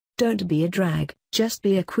Don't be a drag, just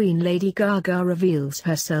be a queen. Lady Gaga reveals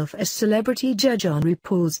herself as celebrity judge on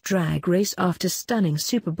RuPaul's Drag Race after stunning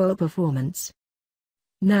Super Bowl performance.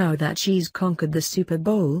 Now that she's conquered the Super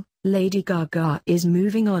Bowl, Lady Gaga is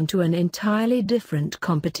moving on to an entirely different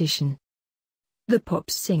competition. The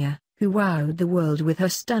pop singer, who wowed the world with her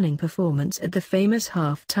stunning performance at the famous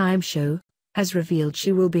halftime show, has revealed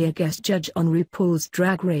she will be a guest judge on RuPaul's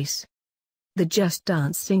Drag Race. The Just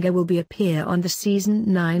Dance singer will appear on the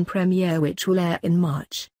Season 9 premiere, which will air in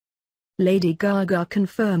March. Lady Gaga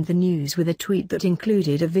confirmed the news with a tweet that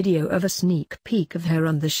included a video of a sneak peek of her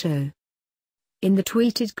on the show. In the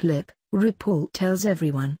tweeted clip, RuPaul tells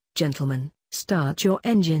everyone, "Gentlemen, start your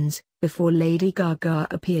engines," before Lady Gaga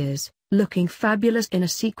appears, looking fabulous in a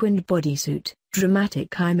sequined bodysuit,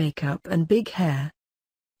 dramatic eye makeup and big hair.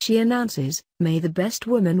 She announces, "May the best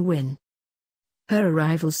woman win." Her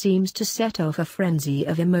arrival seems to set off a frenzy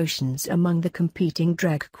of emotions among the competing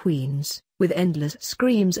drag queens, with endless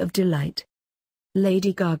screams of delight.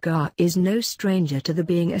 Lady Gaga is no stranger to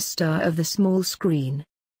being a star of the small screen.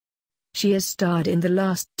 She has starred in the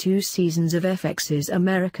last 2 seasons of FX's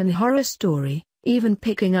American Horror Story, even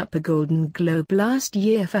picking up a Golden Globe last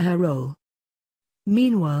year for her role.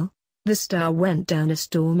 Meanwhile, the star went down a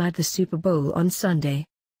storm at the Super Bowl on Sunday.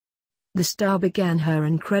 The star began her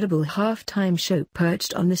incredible halftime show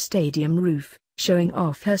perched on the stadium roof, showing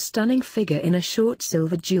off her stunning figure in a short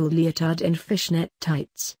silver jeweled leotard and fishnet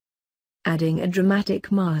tights. Adding a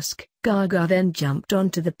dramatic mask, Gaga then jumped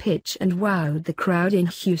onto the pitch and wowed the crowd in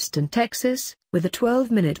Houston, Texas, with a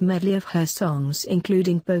 12-minute medley of her songs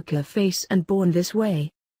including Poker Face and Born This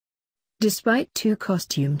Way. Despite 2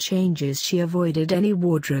 costume changes, she avoided any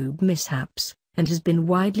wardrobe mishaps, and has been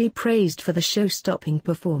widely praised for the show-stopping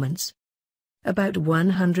performance. About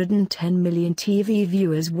 110 million TV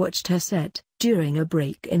viewers watched her set, during a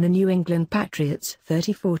break in the New England Patriots'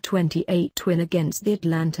 34-28 win against the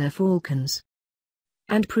Atlanta Falcons.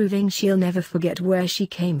 And proving she'll never forget where she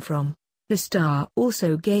came from, the star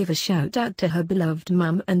also gave a shout-out to her beloved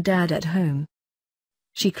mum and dad at home.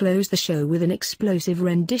 She closed the show with an explosive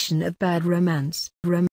rendition of Bad Romance.